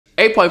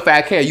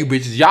8.5K you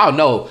bitches. Y'all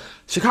know.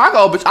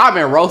 Chicago, bitch, I've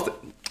been roasting.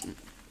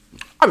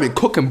 I've been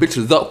cooking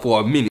bitches up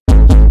for a minute.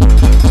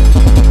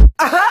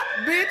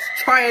 Bitch,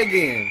 try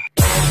again.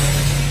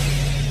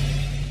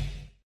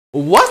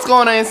 What's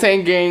going on,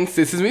 Insane Gang?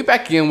 This is me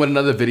back again with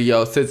another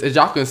video. Since as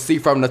y'all can see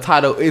from the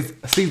title, it's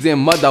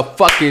season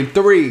motherfucking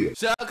 3.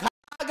 Chicago,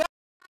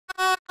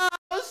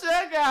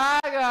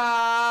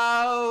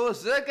 Chicago,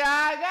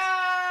 Chicago.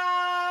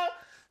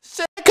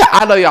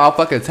 I know y'all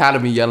fucking tired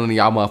of me yelling to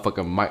y'all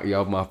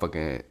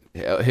motherfucking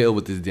hell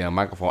with this damn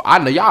microphone. I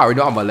know y'all already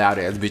know I'm a loud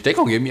ass bitch. They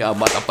gonna give me a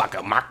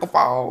motherfucking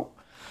microphone.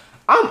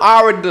 I'm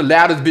already the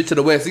loudest bitch of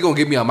the West. He gonna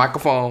give me a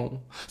microphone.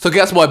 So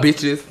guess what,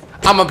 bitches?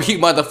 I'm gonna keep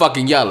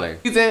motherfucking yelling.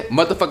 Season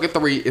motherfucking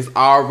 3 is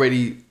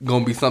already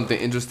gonna be something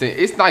interesting.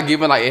 It's not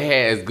giving like it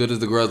had as good as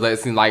the girls let it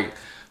seem. Like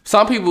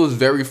some people is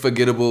very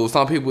forgettable.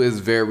 Some people is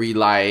very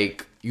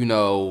like, you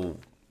know,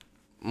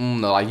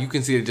 like you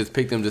can see it just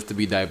pick them just to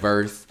be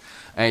diverse.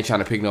 I ain't trying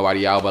to pick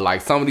nobody out, but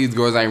like some of these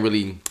girls ain't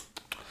really,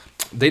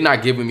 they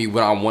not giving me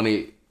what I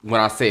wanted. When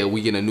I said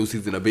we get a new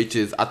season of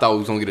bitches, I thought we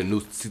was gonna get a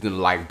new season of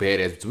like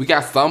badass bitches. We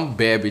got some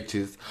bad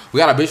bitches. We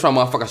got a bitch from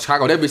motherfucking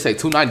Chicago. That bitch say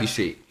 290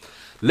 shit.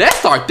 Let's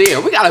start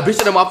there. We got a bitch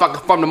in the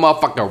motherfucker from the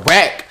motherfucking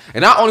rack.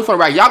 And not only from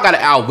the rack, y'all got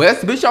an out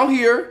west bitch on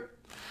here.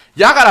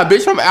 Y'all got a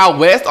bitch from out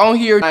west on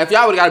here. Now, if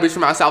y'all would've got a bitch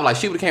from out south, like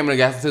she would've came in the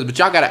gas station, but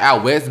y'all got an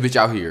out west bitch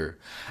out here.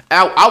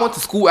 I went to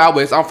school out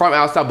west. I'm from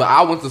out south, but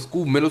I went to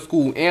school, middle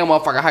school, and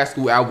motherfucking high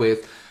school out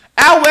west.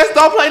 Out west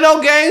don't play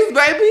no games,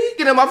 baby.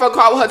 Get in my motherfucking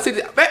car with her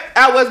titties.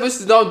 Out west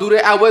bitches don't do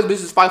that. Out west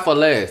bitches fight for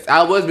less.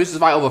 Out west bitches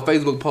fight over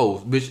Facebook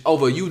posts. Bitch,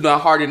 over you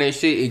not harding that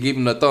shit and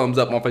giving a thumbs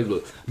up on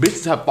Facebook.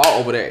 Bitches have fought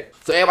over that.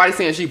 So everybody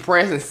saying she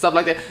pressed and stuff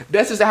like that.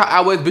 That's just how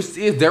out west bitches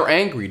is. They're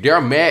angry.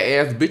 They're mad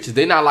ass bitches.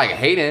 They not like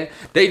hating.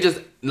 They just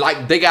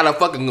like they gotta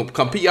fucking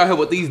compete out here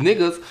with these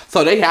niggas.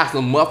 So they have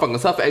some motherfucking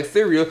stuff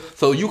exterior.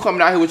 So you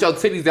coming out here with your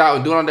titties out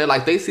and doing all that,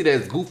 like they see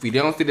that as goofy. They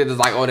don't see that as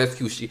like, oh, that's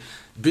cute shit.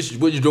 Bitch,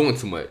 what you doing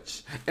too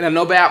much? And I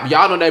know bad,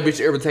 y'all know that bitch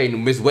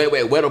irritating. Miss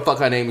Wet, what the fuck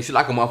her name is? She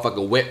like a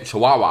motherfucking wet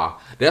chihuahua.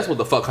 That's what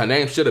the fuck her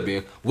name should have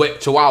been.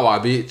 Wet chihuahua,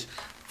 bitch.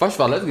 First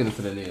of all, let's get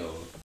into the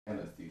nails. And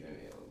let's see the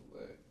nails,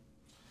 but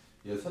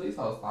yeah, so these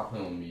hoes stop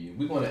playing with me.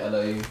 We going to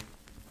LA.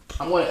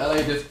 I'm going to LA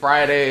this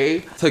Friday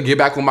to get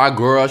back with my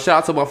girl.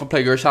 Shout out to Motherfucker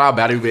Playgirl. Shout out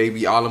Battery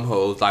Baby, all them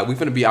hoes. Like, we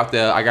finna be out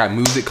there. I got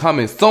music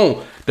coming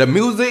soon. The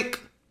music.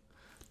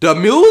 Then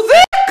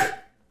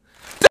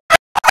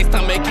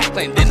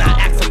I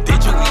asked him,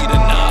 did you eat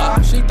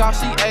enough? She thought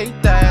she ate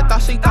that,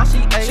 thought she ate that.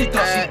 She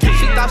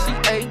thought she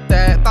ate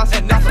that, thought she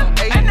ate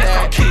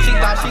that. She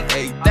thought she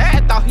ate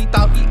that, thought he ate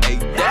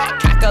that.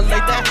 Calculate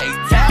that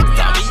hate tax,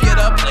 tell me get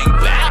a play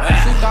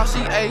back. She thought she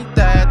ate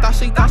that, thought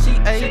she ate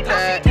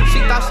that. She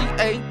thought she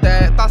ate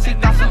that, thought she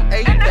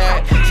ate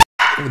that.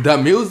 The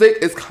music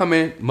is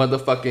coming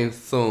motherfucking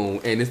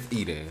soon, and it's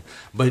eating.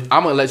 But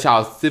I'm gonna let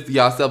y'all sip for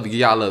yourself, give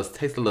y'all a little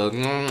taste, a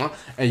little,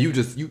 and you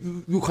just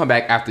you come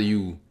back after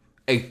you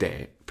ate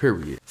that,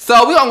 period.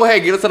 So we gonna go ahead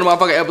and get into the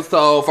motherfucking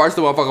episode. First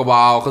the motherfucking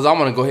while, cause I'm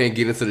gonna go ahead and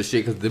get into the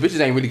shit, cause the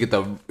bitches ain't really get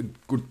the,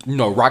 you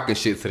know, rocking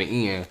shit to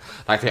the end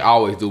like they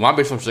always do. My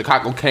bitch from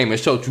Chicago came and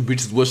showed you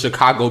bitches what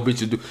Chicago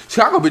bitches do.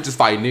 Chicago bitches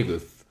fight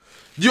niggas.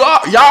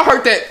 Y'all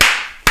heard that?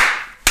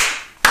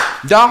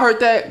 Y'all heard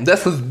that?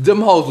 That's cause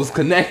them hoes was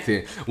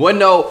connecting. Wasn't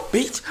no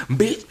bitch,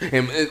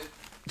 and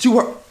you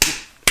heard.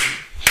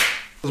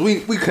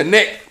 We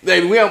connect,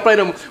 baby. We don't play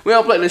them. We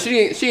don't play them. She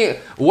ain't.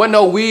 Wasn't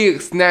no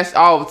wig snatched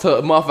off to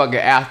a motherfucker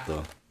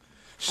after.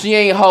 She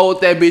ain't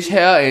hold that bitch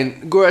hair,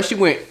 and girl, she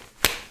went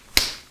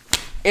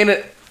in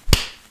it.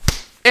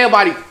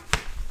 Everybody,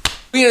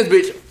 we in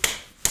this bitch.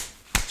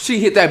 She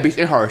hit that bitch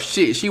in her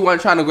shit. She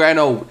wasn't trying to grab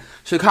no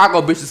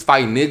Chicago bitches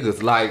fight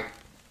niggas. Like,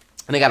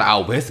 and they got an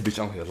out west bitch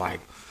on here.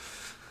 Like,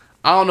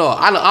 I don't know.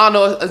 I don't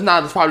know. It's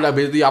not probably that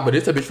busy, y'all, but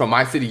it's a bitch from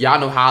my city.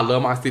 Y'all know how I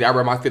love my city. I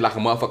rep my city like a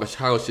motherfucking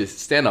Chicago shit.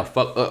 Stand the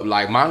fuck up.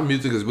 Like, my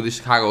music is really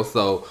Chicago,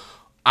 so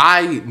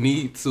I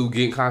need to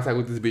get in contact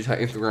with this bitch, her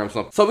Instagram or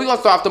something. So we gonna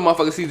start off the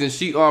motherfucking season.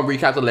 She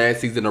recapped the last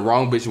season. The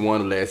wrong bitch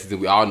won the last season.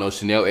 We all know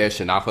Chanel Ash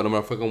should not for the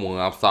motherfucking one.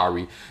 I'm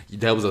sorry.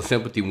 That was a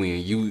sympathy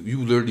win.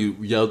 You literally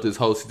yelled this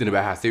whole season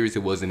about how serious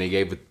it was, and they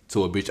gave it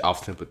to a bitch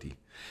off sympathy.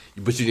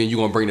 But then you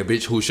gonna bring the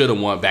bitch who should have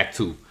won back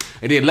too.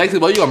 And then Lexi,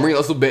 you gonna bring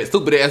us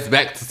stupid ass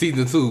back to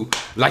season 2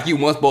 like you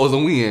weren't supposed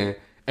to win.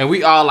 And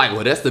we all like,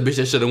 well, that's the bitch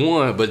that should have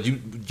won, but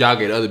y'all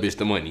get the other bitch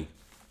the money.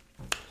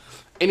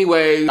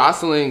 Anyway,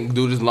 Jocelyn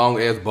do this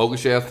long ass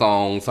bogus ass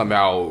song, something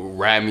about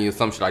rap me or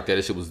some shit like that.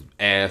 That shit was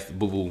ass,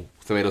 boo boo,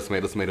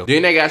 tomato.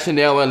 Then they got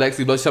Chanel and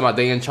Lexi, but talking about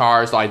they in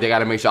charge, so like they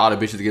gotta make sure all the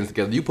bitches get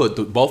together. You put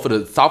both of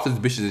the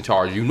softest bitches in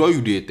charge. You know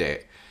you did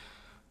that.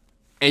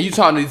 And you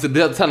telling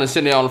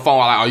Chanel on the phone,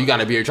 like, oh, you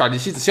gotta be in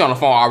charge. She on the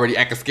phone already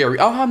acting scary.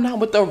 Oh, I'm not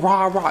with the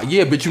rah-rah.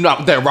 Yeah, bitch, you not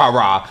with that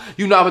rah-rah.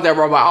 You not with that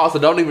rah-rah. Also,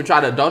 don't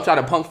try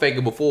to punk fake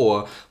it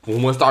before when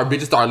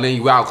bitches start laying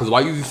you out. Cause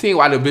while you seeing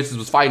why the bitches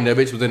was fighting, that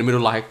bitch was in the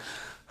middle like,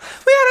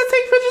 we gotta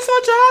take pictures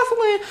for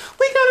Jocelyn.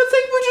 We gotta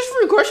take pictures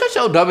for you. Girl, shut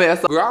your dumb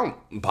ass up. Girl,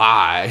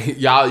 bye.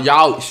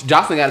 Y'all,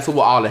 Jocelyn got into with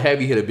all the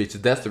heavy hitter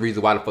bitches. That's the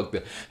reason why the fuck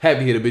the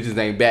heavy hitter bitches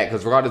ain't back.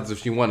 Because regardless if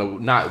she wanna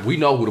not, we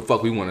know who the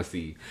fuck we wanna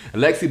see.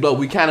 And Lexi Blow,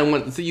 we kinda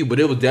wanted to see you, but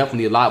it was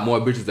definitely a lot more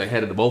bitches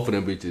ahead of the both of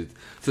them bitches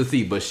to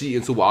see. But she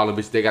into with all the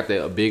bitches. They got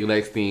that big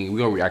Lex thing. We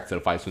gonna react to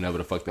the fights whenever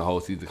the fuck the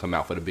whole season come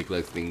out for the big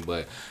Lex thing.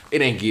 But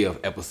it ain't give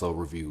episode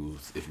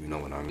reviews, if you know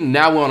what I mean.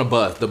 Now we're on a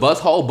bus. The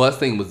whole bus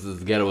thing was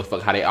just ghetto as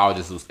fuck. How they all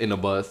just was in the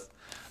bus.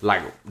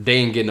 Like, they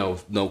ain't get no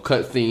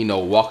cut scene, no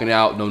walking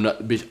out, no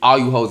nothing. Bitch, all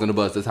you hoes in the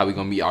bus, that's how we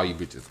gonna meet all you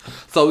bitches.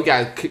 So we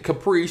got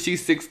Capri,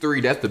 she's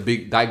 6'3", that's the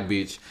big dyke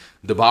bitch.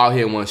 The bald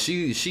head one,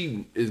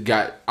 she is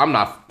got, I'm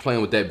not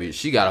playing with that bitch.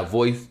 She got a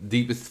voice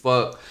deep as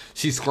fuck.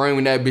 She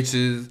screaming at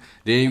bitches.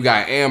 Then you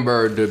got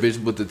Amber, the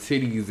bitch with the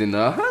titties and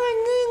the...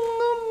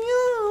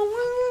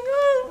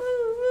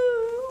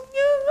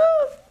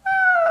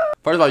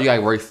 First of all, you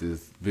got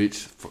braces,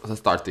 bitch.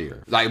 Let's start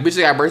there. Like, bitch,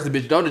 you got braces,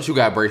 bitch. Don't that you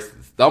got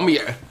braces. Don't be...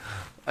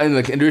 And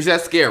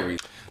that's scary.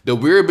 The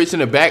weird bitch in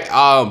the back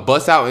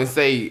bust out and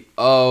say,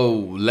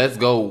 oh, let's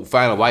go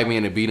find a white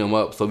man and beat him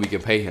up so we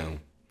can pay him.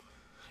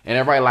 And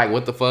everybody like,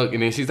 what the fuck?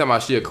 And then she's talking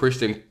about she a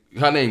Christian.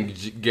 Her name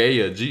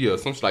Gia,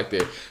 something like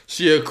that.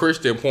 She a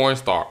Christian porn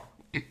star.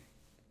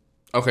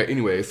 Okay,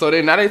 anyway. So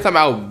then now they talking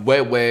about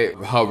Wet,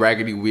 her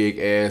raggedy wig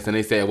ass. And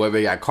they said Wet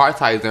got car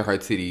ties in her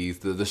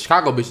titties. The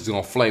Chicago bitch is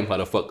gonna flame her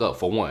the fuck up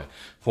for one.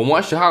 For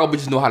one, Chicago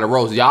bitches know how to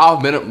roast.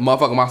 Y'all been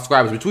motherfucking my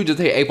subscribers, but we just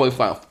hit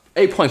 8.5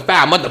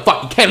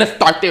 motherfucking K. Let's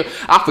start there.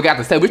 I forgot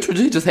to say, we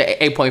just hit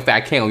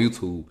 8.5K on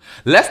YouTube.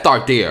 Let's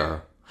start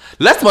there.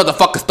 Let's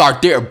motherfucking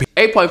start there.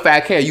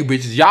 8.5K you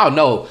bitches. Y'all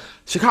know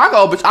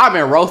Chicago bitch, I've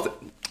been roasting.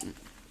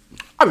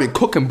 I've been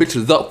cooking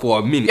bitches up for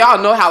a minute.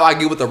 Y'all know how I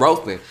get with the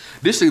roasting.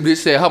 This shit bitch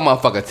said her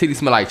motherfucking titties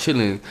smell like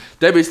chillin'.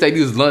 That bitch said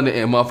these London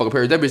and motherfucking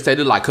Paris. That bitch said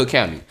they like Cook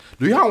County.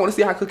 Do y'all want to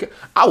see how Cook County?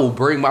 I will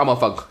bring my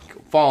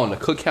motherfucking phone to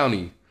Cook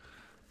County.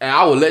 And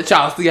I will let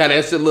y'all see how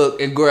that shit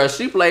look. And girl,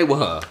 she played with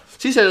her.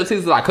 She said her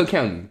titties like Cook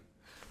County.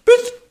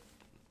 Bitch,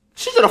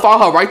 she should have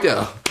fought her right there.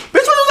 Bitch,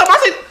 what you say?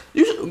 I said,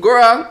 you should,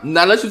 girl,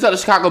 now let you tell the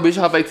Chicago bitch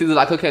her fake titties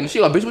like Cook County. She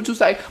like, bitch, what you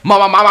say?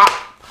 Mama.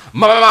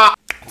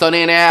 So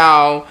then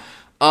now,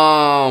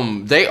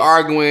 they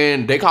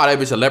arguing. They call that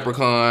bitch a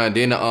leprechaun.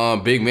 Then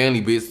the big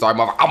manly bitch start,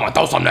 I want to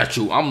throw something at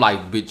you. I'm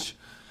like, bitch,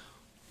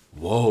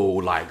 whoa,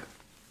 like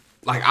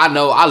I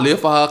know I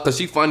live for her because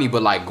she funny,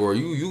 but like, girl,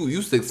 you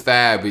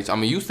 6'5", bitch. I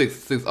mean, you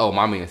 6'6". Oh,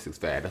 my man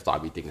 6'5". That's all I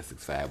be thinking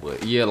 6'5".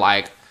 But yeah,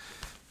 like,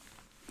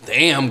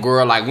 damn,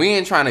 girl, like, we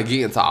ain't trying to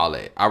get into all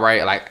that. All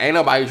right, like, ain't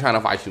nobody trying to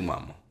fight you,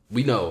 mama.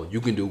 We know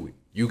you can do it.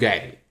 You got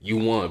it. You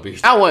won,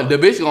 bitch. I want the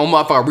bitch gonna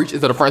motherfucker reach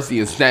into the front seat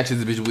and snatch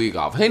his bitch wig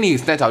off. He didn't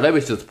even snatch off. That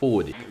bitch just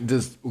pulled it.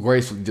 Just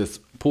gracefully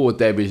just pulled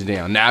that bitch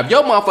down. Now, if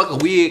your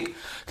motherfucking wig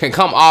can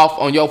come off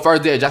on your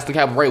first day of Justin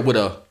Cabarett with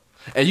a,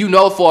 and you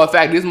know for a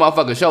fact this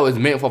motherfucking show is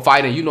meant for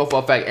fighting. You know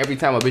for a fact every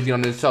time a bitch get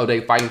on this show,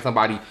 they fighting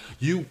somebody.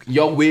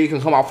 Your wig can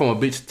come off from a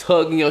bitch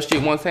tugging your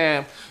shit one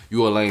time.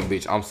 You a lame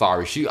bitch. I'm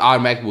sorry. She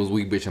automatically was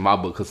weak bitch in my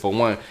book. Cause for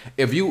one,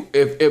 if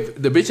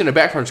the bitch in the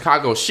back from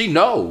Chicago, she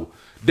know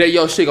that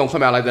your shit gonna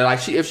come out like that.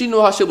 Like if she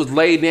knew her shit was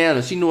laid down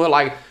and she knew her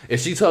like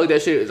if she tugged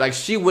that shit, like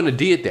she wouldn't have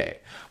did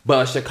that.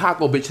 But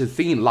Chicago bitch has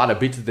seen a lot of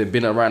bitches that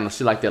been around and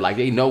shit like that. Like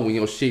they know when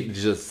your shit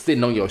is just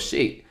sitting on your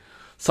shit.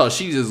 So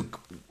she just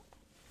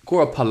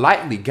girl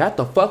politely got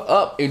the fuck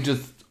up and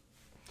just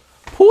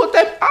pulled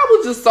that. I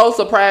was just so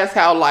surprised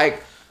how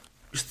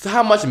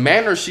much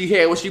manners she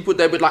had when she put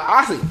that bitch like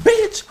I seen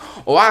bitch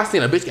or I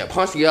seen a bitch get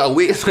punched in her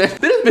wig. This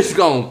bitch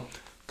going,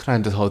 can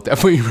I just hold that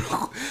for you?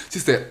 She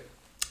said,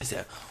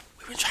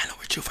 we've been trying to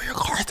with you for your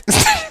car.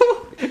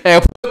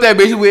 And put that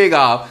bitch wig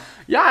off.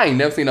 Y'all ain't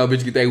never seen no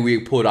bitch get that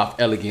wig pulled off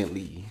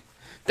elegantly.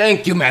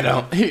 Thank you,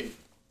 madam. Here,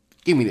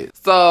 give me this.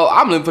 So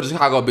I'm living for the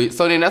Chicago bitch.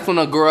 So then that's when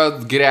the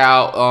girls get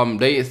out.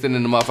 They sitting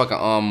in the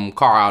motherfucking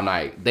car all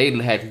night. They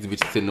had these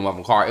bitches sitting in the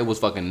motherfucking car. It was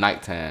fucking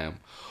nighttime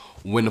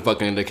when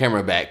the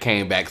camera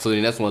came back. So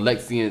then that's when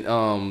Lexi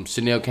and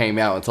Chanel came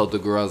out and told the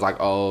girls like,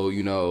 oh,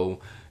 you know,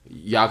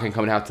 y'all can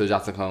come out to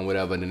Johnson Con,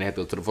 whatever. And then they had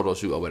to go to the photo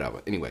shoot or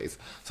whatever. Anyways,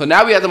 so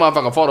now we have the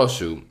motherfucking photo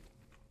shoot.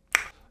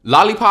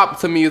 Lollipop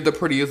to me is the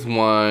prettiest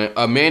one.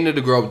 Amanda,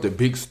 the girl with the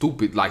big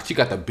stupid, like she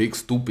got the big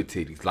stupid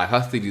titties. Like her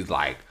titties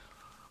like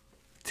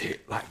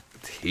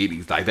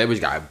titties. Like that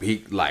bitch got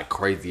big, like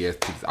crazy ass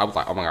titties. I was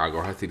like, oh my god,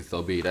 girl, her titties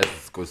so big.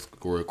 That's just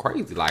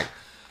crazy. Like,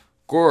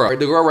 girl, the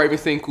girl Raven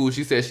seemed cool.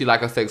 She said she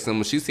like a sex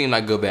symbol. She seemed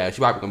like good bad.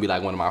 She probably gonna be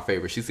like one of my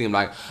favorites. She seemed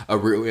like a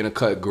real in a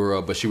cut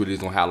girl, but she really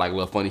just gonna have like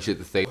little funny shit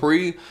to say.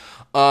 Pre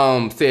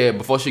said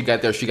before she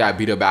got there, she got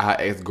beat up by her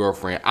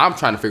ex-girlfriend. I'm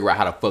trying to figure out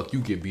how the fuck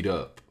you get beat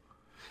up.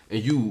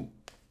 And you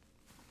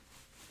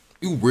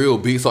real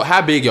big. So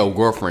how big your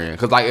girlfriend?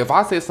 Cause like if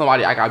I said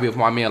somebody I got beat up for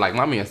my man, like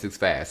my man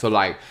 6'5". So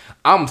like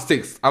I'm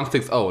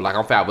 6'0", like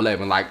I'm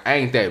 5'11". Like I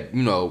ain't that,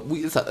 you know,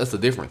 it's a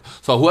difference.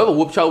 So whoever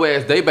whooped your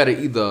ass, they better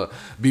either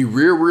be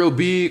real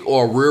big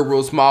or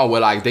real small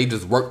where like they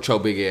just worked your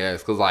big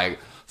ass. Cause like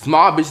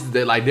small bitches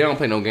that like they don't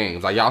play no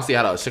games. Like y'all see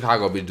how the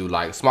Chicago bitch do.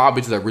 Like small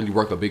bitches that really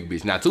work a big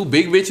bitch. Now two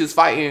big bitches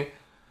fighting,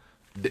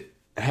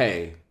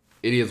 hey,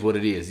 it is what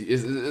it is.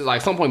 It's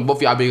like some point both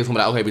of y'all big and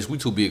somebody like, okay, bitch, we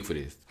too big for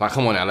this. Like,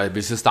 come on now, like,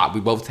 bitch, just stop. We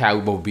both tired,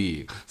 we both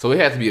big. So it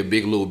has to be a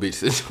big little bitch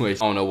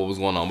situation. I don't know what was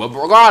going on. But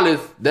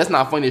regardless, that's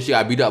not funny that she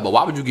got beat up. But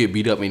why would you get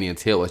beat up and then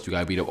tell us you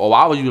got beat up? Or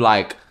why would you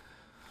like,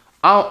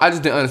 I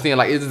just didn't understand.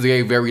 Like, it's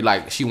very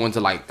like, she wanted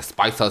to like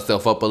spice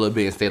herself up a little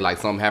bit and say like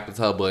something happened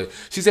to her. But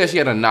she said she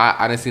had a knot.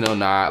 I didn't see no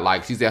knot.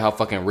 Like, she said her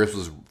fucking wrist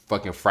was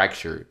fucking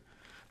fractured.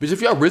 Bitch, if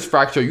your wrist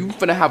fracture, you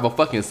finna have a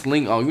fucking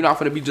sling on. You're not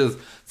finna be just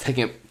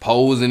taking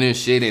posing and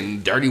shit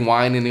and dirty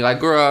whining. And like,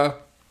 girl,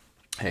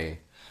 hey,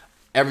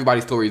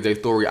 everybody's story is their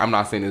story. I'm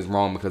not saying it's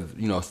wrong because,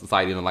 you know,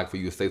 society don't like for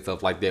you to say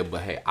stuff like that.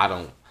 But hey,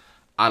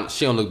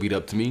 she don't look beat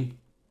up to me.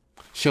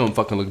 She don't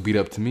fucking look beat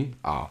up to me.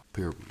 Oh,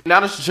 period. Now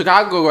the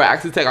Chicago girl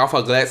actually take off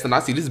her glasses and I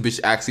see this bitch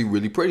actually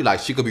really pretty.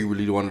 Like, she could be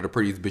really one of the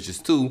prettiest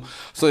bitches too.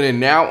 So then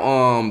now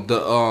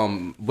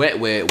the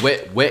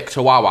wet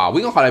chihuahua.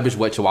 We gonna call that bitch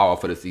wet chihuahua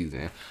for the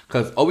season.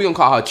 Cause we gonna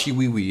call her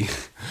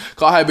Chiwiwi.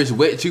 Call her bitch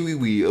wet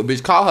Chiwiwi.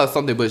 Bitch, call her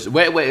something, but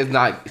wet is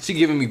not, she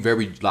giving me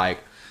very like,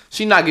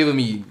 she not giving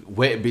me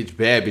wet bitch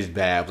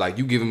bad. Like,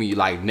 you giving me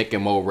like Nick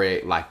and Mo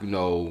Red, like, you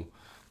know,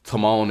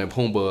 Timon and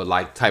Pumbaa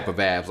like type of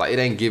vibes. Like, it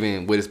ain't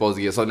giving what it's supposed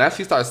to get. So now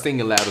she starts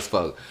singing loud as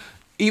fuck.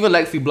 Even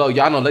Lexi Blow,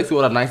 y'all know Lexi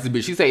was the nicest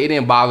bitch. She said it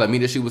didn't bother me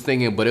that she was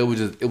singing, but it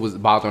was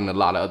bothering a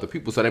lot of other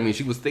people. So that means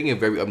she was singing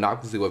very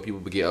obnoxiously where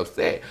people would get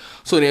upset.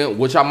 So then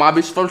what y'all my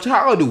bitch from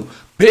Chicago do?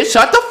 Bitch,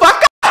 shut the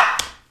fuck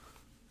up!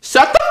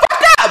 Shut the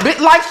fuck up! Bitch,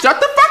 like, shut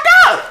the fuck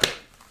up!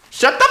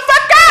 Shut the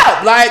fuck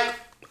up! Like,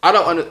 I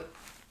don't understand.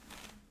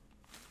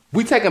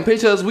 We taking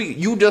pictures,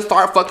 you just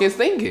start fucking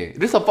singing.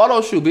 This a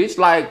photo shoot, bitch.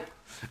 Like,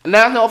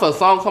 now I know if a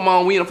song come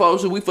on, we in a photo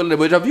shoot, we feeling it.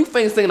 But if you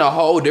think singing a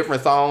whole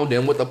different song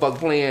than what the fuck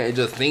playing and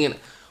just singing,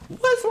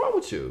 what's wrong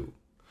with you?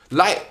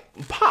 Like,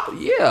 pop,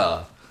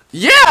 yeah.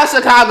 Yeah,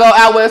 Chicago,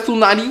 out West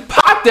 290,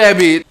 pop that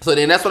bitch. So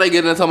then that's when they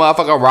get into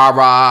motherfucking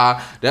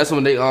rah-rah. That's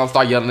when they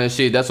start yelling and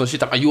shit. That's when she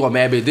talking, you a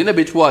mad bitch. Then the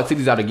bitch pull her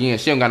titties out again.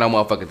 She don't got no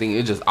motherfucking thing.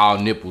 It's just all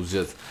nipples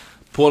just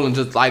pulling,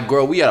 just like,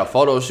 girl, we had a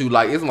photo shoot.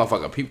 Like, it's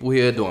motherfucking people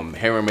here doing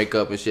hair and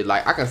makeup and shit.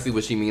 Like, I can see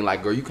what she mean.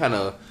 Like, girl, you kind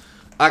of,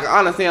 like, I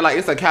understand, like,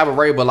 it's a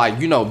cabaret, but, like,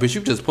 you know, bitch,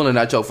 you just pulling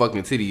out your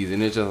fucking titties,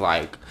 and it's just,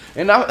 like,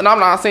 and I'm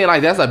not saying,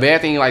 like, that's a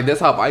bad thing, like, that's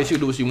how she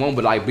do what she want,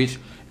 but, like, bitch,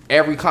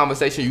 every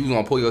conversation you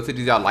gonna pull your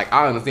titties out, like,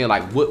 I understand,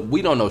 like,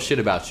 we don't know shit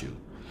about you.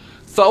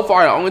 So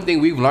far, the only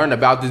thing we've learned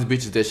about this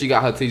bitch is that she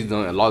got her titties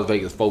done in Las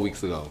Vegas 4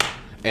 weeks ago,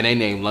 and they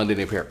named London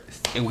and Paris,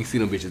 and we see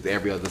them bitches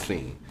every other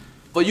scene.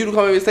 For you to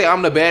come in and say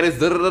I'm the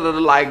baddest,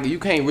 like, you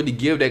can't really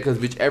give that, because,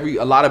 bitch,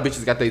 a lot of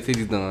bitches got their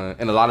titties done,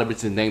 and a lot of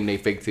bitches name their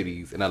fake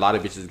titties, and a lot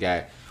of bitches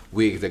got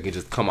wigs that can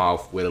just come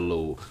off with a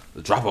little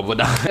drop of a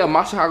dime. Yeah,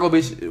 my Chicago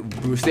bitch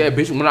said,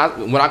 bitch, when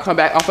I come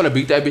back, I'm finna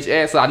beat that bitch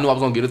ass. So I knew I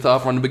was gonna get it to her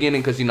from the beginning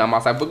because she's not my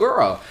type of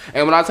girl.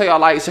 And when I tell y'all,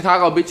 like,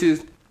 Chicago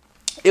bitches,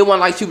 it wasn't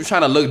like she was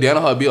trying to look down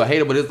on her, be a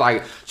hater, but it's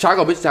like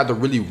Chicago bitches have to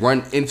really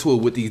run into it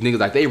with these niggas.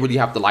 Like, they really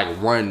have to like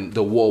run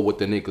the war with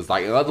the niggas.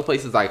 Like, in other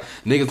places, like,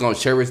 niggas gonna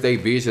cherish their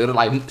bitch. They're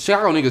like,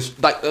 Chicago niggas,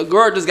 like, a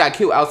girl just got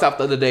killed outside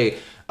the other day.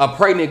 A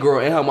pregnant girl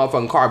in her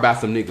motherfucking car by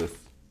some niggas.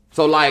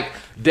 So, like,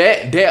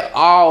 that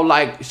all,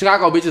 like,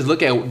 Chicago bitches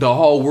look at the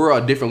whole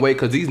world a different way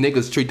because these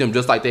niggas treat them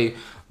just like they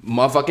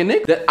motherfucking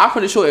niggas. I'm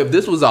pretty sure if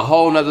this was a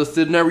whole nother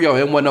scenario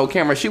and wasn't no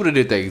camera, she would have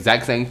did the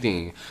exact same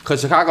thing. Because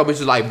Chicago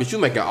bitches like, bitch, you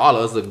making all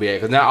of us look bad.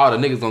 Because now all the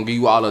niggas gonna give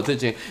you all the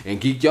attention and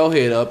geek your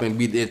head up and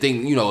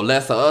think, you know,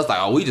 less of us. Like,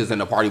 oh, we just in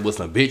the party with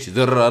some bitches.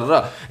 Da, da, da,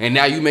 da. And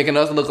now you making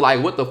us look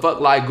like, what the fuck,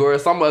 like, girl,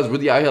 some of us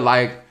really out here,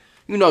 like,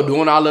 you know,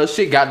 doing all that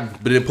shit,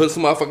 but then put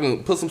some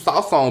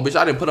sauce on, bitch.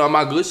 I didn't put on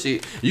my good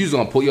shit. You just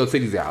gonna pull your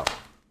titties out.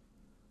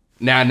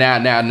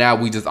 Now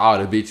we just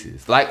all the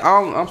bitches. Like,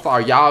 I'm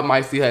sorry, y'all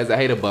might see her as a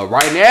hater, but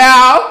right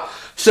now,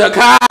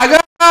 Chicago,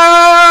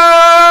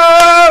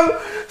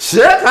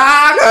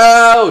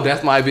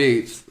 that's my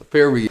bitch.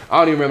 Period. I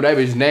don't even remember that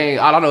bitch's name.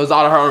 All I know is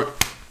all of her.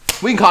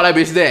 We can call that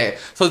bitch that.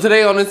 So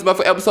today on this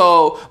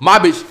episode, my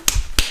bitch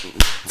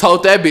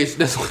told that bitch,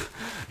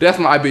 that's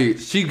my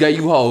bitch. She gave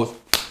you hoes.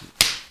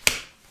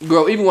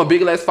 Girl, even when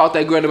Big Lex fought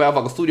that girl in the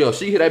motherfucking studio,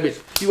 she hit that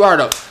bitch. You heard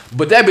her.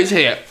 But that bitch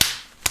had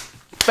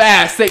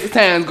 5, 6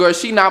 times, girl.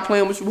 She not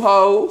playing with you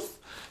hoes.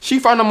 She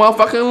from the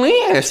motherfucking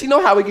land. She know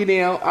how we get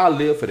down. I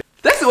live for that.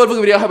 That's the one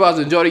video. I hope you guys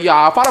enjoyed it,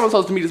 y'all. Follow my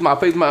social media. My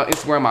Facebook, my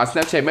Instagram, my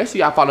Snapchat. Make sure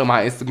y'all follow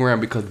my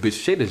Instagram because,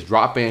 bitch, shit is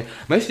dropping.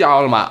 Make sure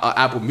y'all on my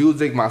Apple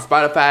Music, my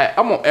Spotify.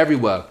 I'm on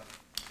everywhere.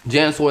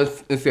 Jan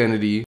Source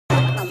Insanity.